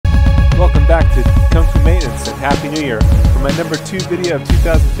Welcome back to Kung Fu Maintenance and Happy New Year. For my number 2 video of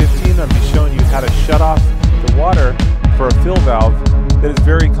 2015, I'll be showing you how to shut off the water for a fill valve that is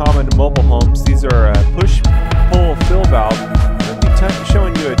very common to mobile homes. These are a push-pull fill valve. I'll be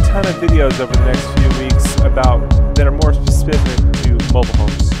showing you a ton of videos over the next few weeks that are more specific to mobile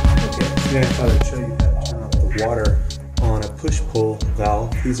homes. Okay, today I thought I'd show you how to turn off the water on a push-pull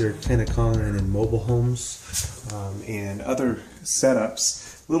valve. These are kind of common in mobile homes and other setups.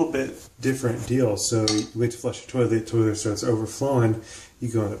 A little bit different deal. So you wait to flush your toilet, the toilet starts overflowing, you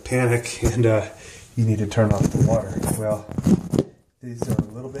go into panic and you need to turn off the water. Well, these are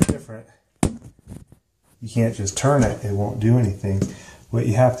a little bit different. You can't just turn it, it won't do anything. What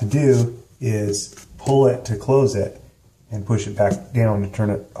you have to do is pull it to close it and push it back down to turn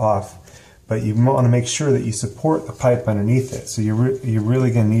it off. But you want to make sure that you support the pipe underneath it. So you're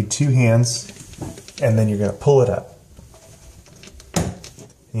really going to need 2 hands, and then you're going to pull it up.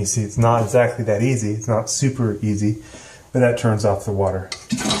 And you see it's not exactly that easy. It's not super easy, but that turns off the water.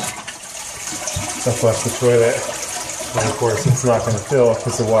 So flush the toilet, and of course it's not going to fill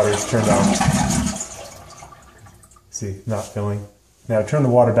because the water is turned off. See, not filling. Now to turn the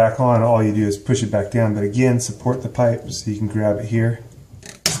water back on, all you do is push it back down, but again, support the pipe so you can grab it here.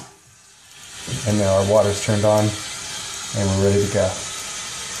 And now our water's turned on, and we're ready to go.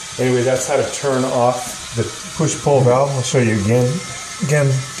 Anyway, that's how to turn off the push-pull valve. I'll show you again.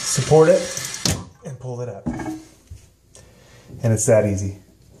 Again, support it and pull it up. And it's that easy.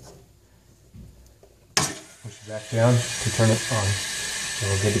 Push it back down to turn it on.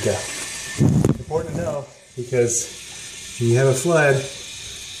 And we're good to go. Important to know, because when you have a flood,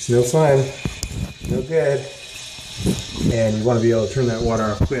 it's no fun, no good, and you want to be able to turn that water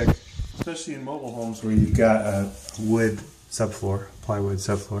off quick, especially in mobile homes where you've got a wood subfloor, plywood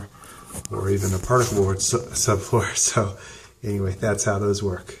subfloor, or even a particle board subfloor. So anyway, that's how those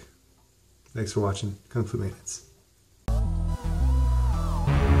work. Thanks for watching Kung Fu Maintenance.